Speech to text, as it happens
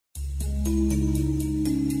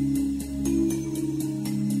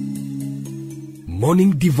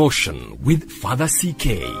Morning Devotion with FatherCK.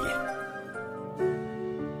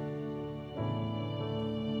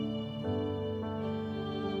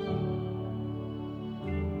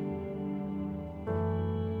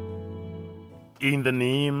 In the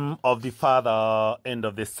name of the Father, and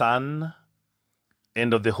of the Son,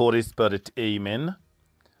 and of the Holy Spirit, amen.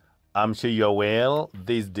 I'm sure you are well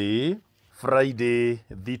this day, Friday,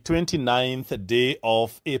 the 29th day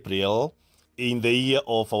of April, in the year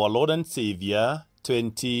of our Lord and Savior,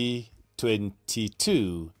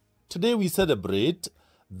 2022. Today we celebrate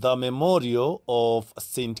the memorial of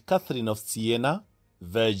Saint Catherine of Siena,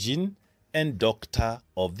 Virgin and Doctor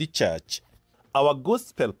of the Church. Our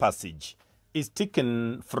Gospel passage is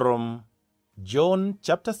taken from John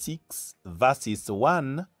chapter 6, verses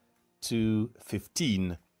 1 to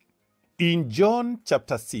 15. In John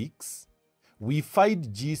chapter 6, we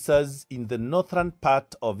find Jesus in the northern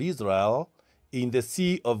part of Israel in the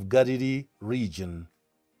Sea of Galilee region.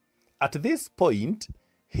 At this point,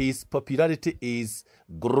 his popularity is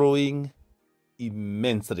growing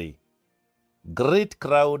immensely. Great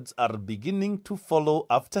crowds are beginning to follow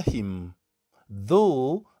after him,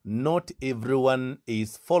 though not everyone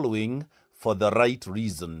is following for the right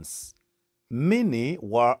reasons. Many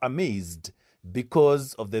were amazed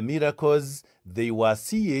because of the miracles they were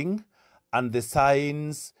seeing and the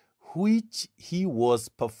signs which he was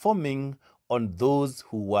performing on those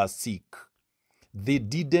who were sick. They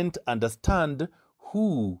didn't understand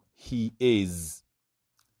who he is,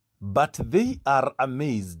 but they are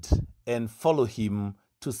amazed and follow him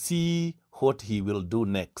to see what he will do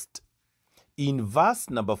next. In verse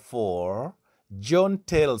number 4, John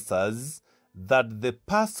tells us that the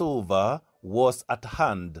Passover was at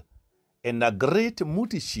hand, and a great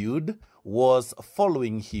multitude was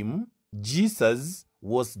following him. Jesus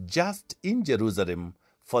was just in Jerusalem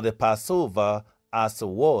for the Passover, as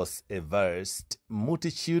was a vast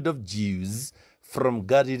multitude of Jews from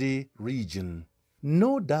Galilee region.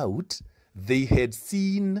 No doubt they had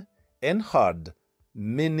seen and heard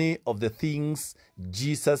many of the things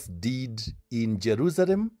Jesus did in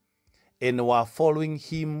Jerusalem and were following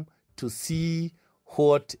him to see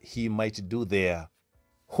what he might do there.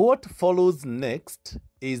 What follows next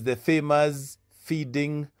is the famous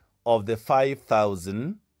feeding of the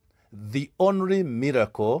 5,000, the only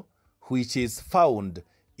miracle which is found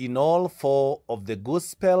in all four of the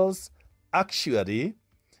Gospels. Actually,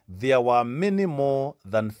 there were many more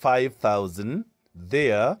than 5,000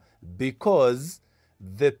 there, because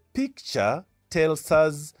the picture tells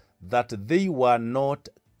us that they were not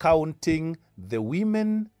counting the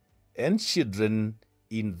women and children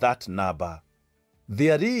in that number.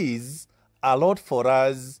 There is a lot for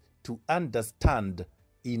us to understand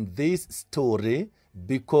in this story,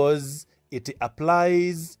 because it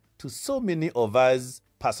applies to so many of us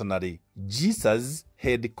personally. Jesus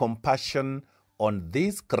had compassion on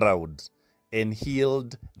this crowd and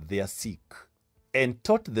healed their sick and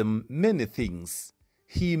taught them many things.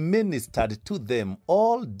 He ministered to them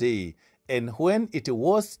all day, and when it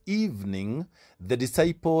was evening, the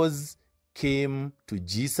disciples came to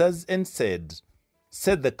Jesus and said,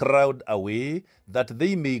 "Set the crowd away, that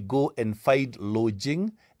they may go and find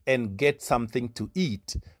lodging and get something to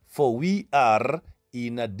eat, for we are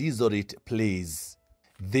in a desolate place."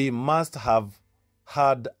 They must have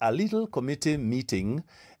had a little committee meeting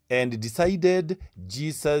and decided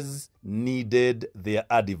Jesus needed their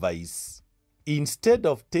advice. Instead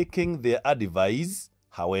of taking their advice,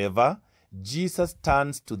 however, Jesus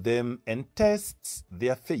turns to them and tests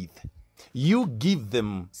their faith. "You give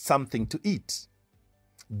them something to eat,"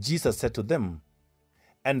 Jesus said to them.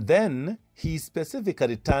 And then he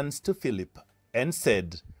specifically turns to Philip and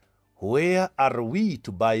said, "Where are we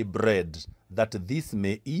to buy bread that this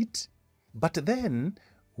may eat?" But then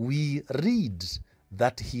we read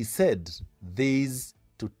that he said this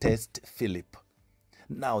to test Philip.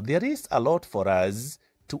 Now, there is a lot for us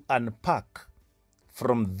to unpack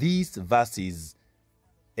from these verses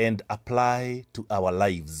and apply to our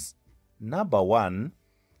lives. Number one,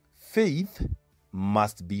 faith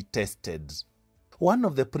must be tested. One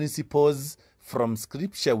of the principles from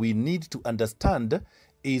Scripture we need to understand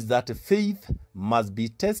is that faith must be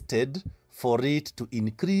tested for it to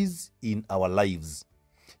increase in our lives.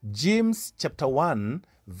 James chapter 1,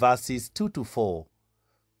 verses 2 to 4.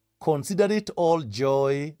 "Consider it all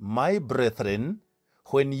joy, my brethren,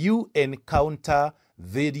 when you encounter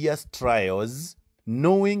various trials,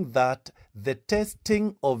 knowing that the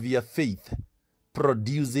testing of your faith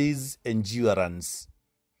produces endurance.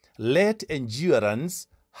 Let endurance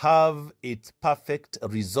have its perfect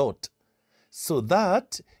result, so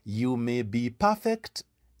that you may be perfect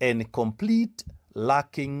and complete,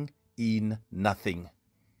 lacking in nothing.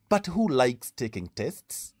 But who likes taking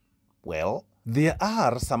tests? Well, there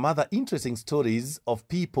are some other interesting stories of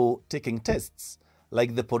people taking tests,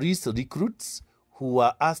 like the police recruits who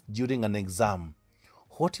were asked during an exam,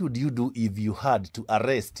 what would you do if you had to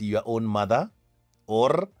arrest your own mother?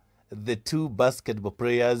 Or the two basketball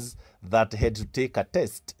players that had to take a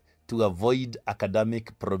test to avoid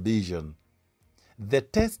academic probation. The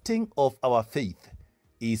testing of our faith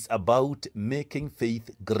is about making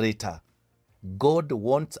faith greater. God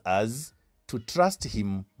wants us to trust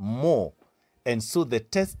Him more, and so the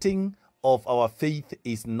testing of our faith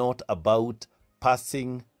is not about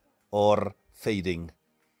passing or failing.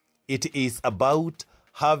 It is about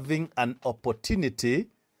having an opportunity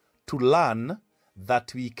to learn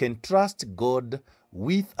that we can trust God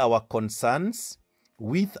with our concerns,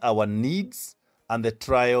 with our needs, and the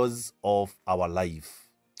trials of our life.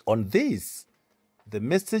 On this, the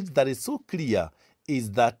message that is so clear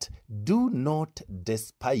is that do not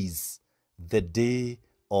despise the day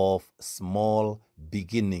of small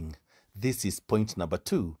beginning. This is point number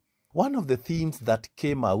 2. One of the themes that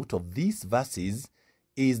came out of these verses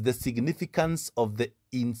is the significance of the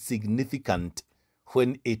insignificant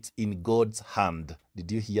when it's in God's hand.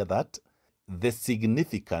 Did you hear that? The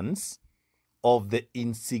significance of the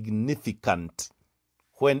insignificant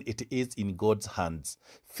when it is in God's hands.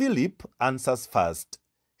 Philip answers first.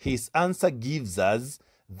 His answer gives us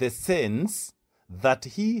the sense that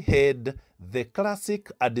he had the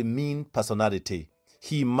classic admin personality.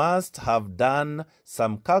 He must have done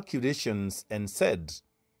some calculations and said,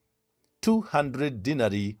 200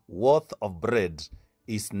 denarii worth of bread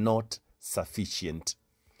is not sufficient.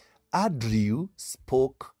 Andrew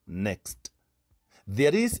spoke next.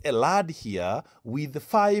 There is a lad here with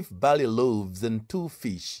 5 barley loaves and 2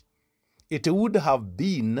 fish. It would have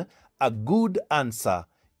been a good answer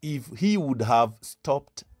if he would have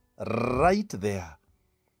stopped right there.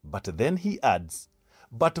 But then he adds,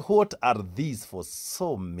 but what are these for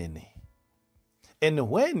so many? And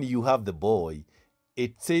when you have the boy,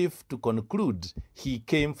 it's safe to conclude he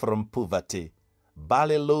came from poverty.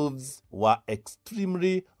 Barley loaves were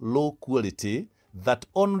extremely low quality that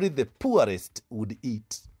only the poorest would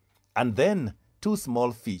eat. And then 2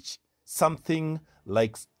 small fish, something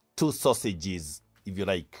like 2 sausages, if you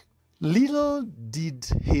like. Little did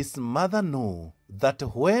his mother know that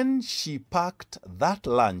when she packed that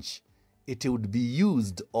lunch, it would be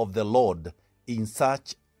used of the Lord in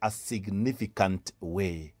such a significant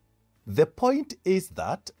way. The point is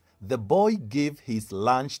that the boy gave his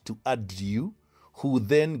lunch to Andrew, who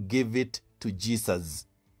then gave it to Jesus.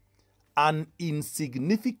 An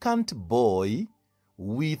insignificant boy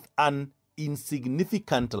with an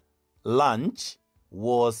insignificant lunch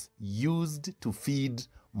was used to feed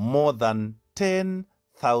more than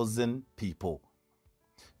 10,000 people.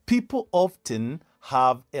 People often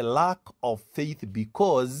have a lack of faith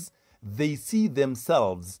because they see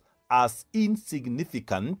themselves as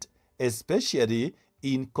insignificant, especially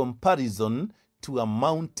in comparison to a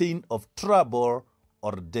mountain of trouble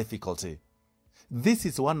or difficulty. This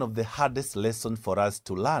is one of the hardest lessons for us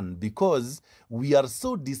to learn because we are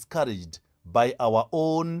so discouraged by our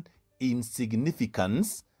own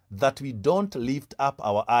insignificance that we don't lift up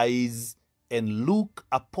our eyes and look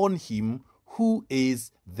upon Him who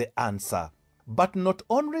is the answer. But not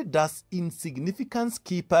only does insignificance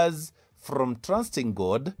keep us from trusting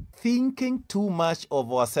God, thinking too much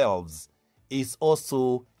of ourselves is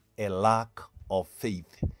also a lack of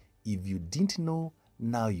faith. If you didn't know,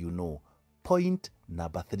 now you know. Point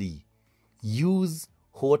number 3. Use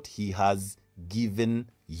what He has given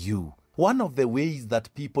you. One of the ways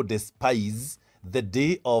that people despise the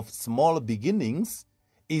day of small beginnings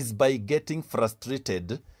is by getting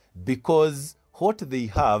frustrated because what they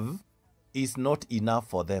have is not enough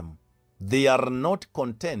for them. They are not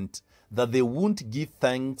content that they won't give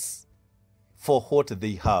thanks for what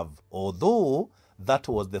they have, although that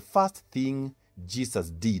was the first thing Jesus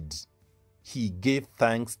did. He gave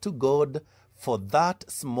thanks to God for that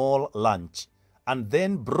small lunch and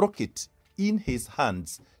then broke it in His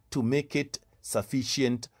hands to make it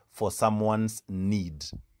sufficient for someone's need.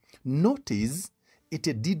 Notice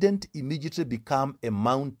it didn't immediately become a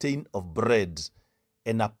mountain of bread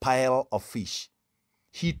and a pile of fish.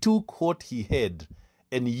 He took what he had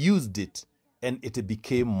and used it, and it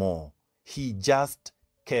became more. He just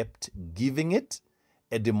kept giving it,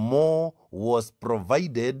 and more was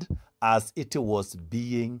provided as it was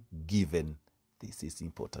being given. This is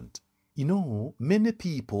important. You know, many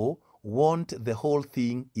people want the whole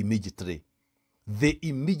thing immediately. They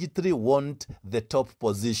immediately want the top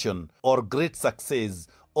position or great success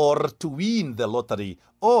or to win the lottery,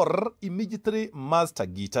 or immediately master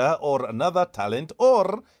guitar or another talent,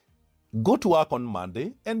 or go to work on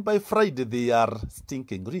Monday and by Friday they are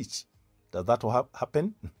stinking rich. Does that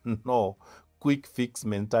happen? No. Quick fix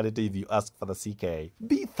mentality if you ask Father CK.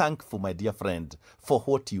 Be thankful, my dear friend, for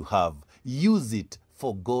what you have. Use it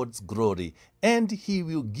for God's glory, and He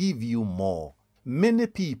will give you more. Many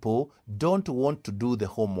people don't want to do the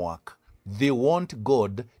homework. They want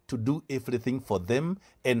God to do everything for them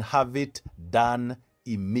and have it done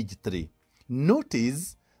immediately.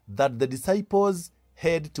 Notice that the disciples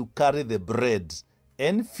had to carry the bread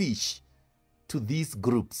and fish to these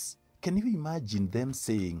groups. Can you imagine them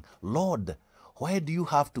saying, Lord, why do you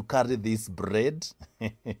have to carry this bread?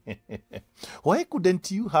 Why couldn't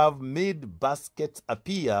you have made baskets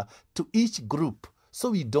appear to each group so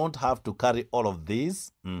we don't have to carry all of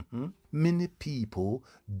this? Many people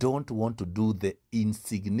don't want to do the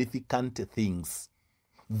insignificant things.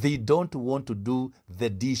 They don't want to do the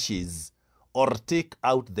dishes or take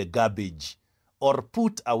out the garbage or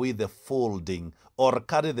put away the folding or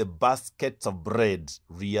carry the baskets of bread.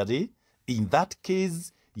 Really? In that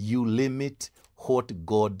case, you limit what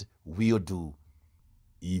God will do.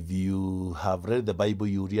 If you have read the Bible,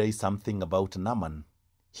 you realize something about Naaman.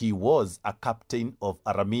 He was a captain of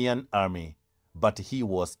Aramean army, but he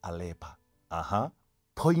was a leper.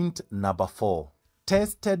 Point number 4.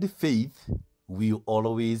 Tested faith will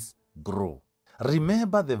always grow.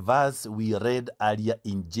 Remember the verse we read earlier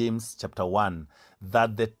in James chapter 1,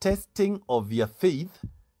 that the testing of your faith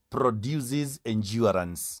produces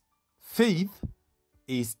endurance. Faith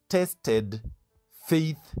is tested,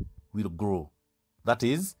 faith will grow. That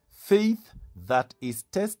is, faith that is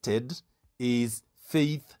tested is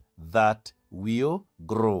faith that will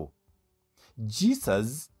grow.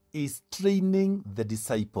 Jesus is training the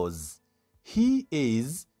disciples. He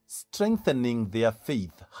is strengthening their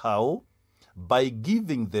faith. How? By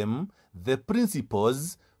giving them the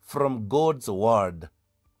principles from God's word,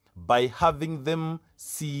 by having them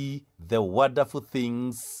see the wonderful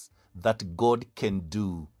things that God can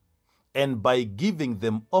do, and by giving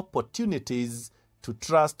them opportunities to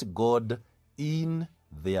trust God in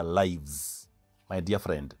their lives. My dear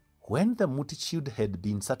friend, when the multitude had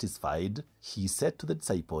been satisfied, he said to the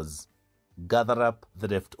disciples, gather up the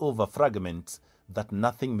leftover fragments that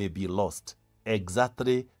nothing may be lost.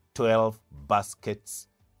 Exactly 12 baskets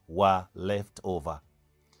were left over.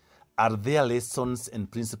 Are there lessons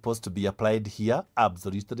and principles to be applied here?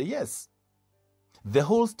 Absolutely yes. The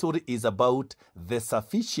whole story is about the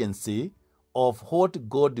sufficiency of what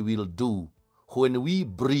God will do when we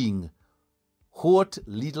bring what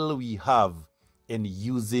little we have and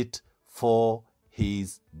use it for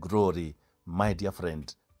His glory. My dear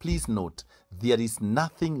friend, please note, there is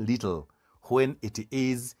nothing little when it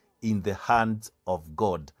is in the hands of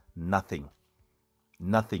God. Nothing.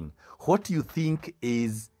 Nothing. What you think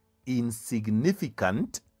is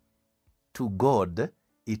insignificant, to God,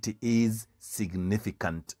 it is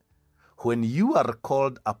significant. When you are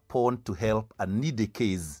called upon to help a needy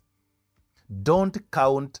case, don't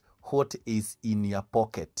count what is in your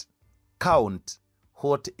pocket. Count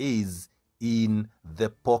what is in the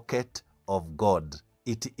pocket of God.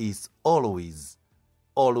 It is always,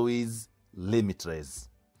 always limitless.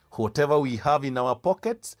 Whatever we have in our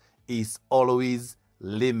pockets is always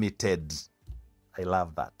limited. I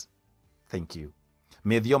love that. Thank you.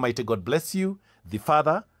 May the Almighty God bless you, the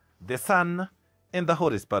Father, the Son, and the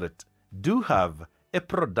Holy Spirit. Do have a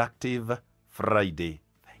productive Friday.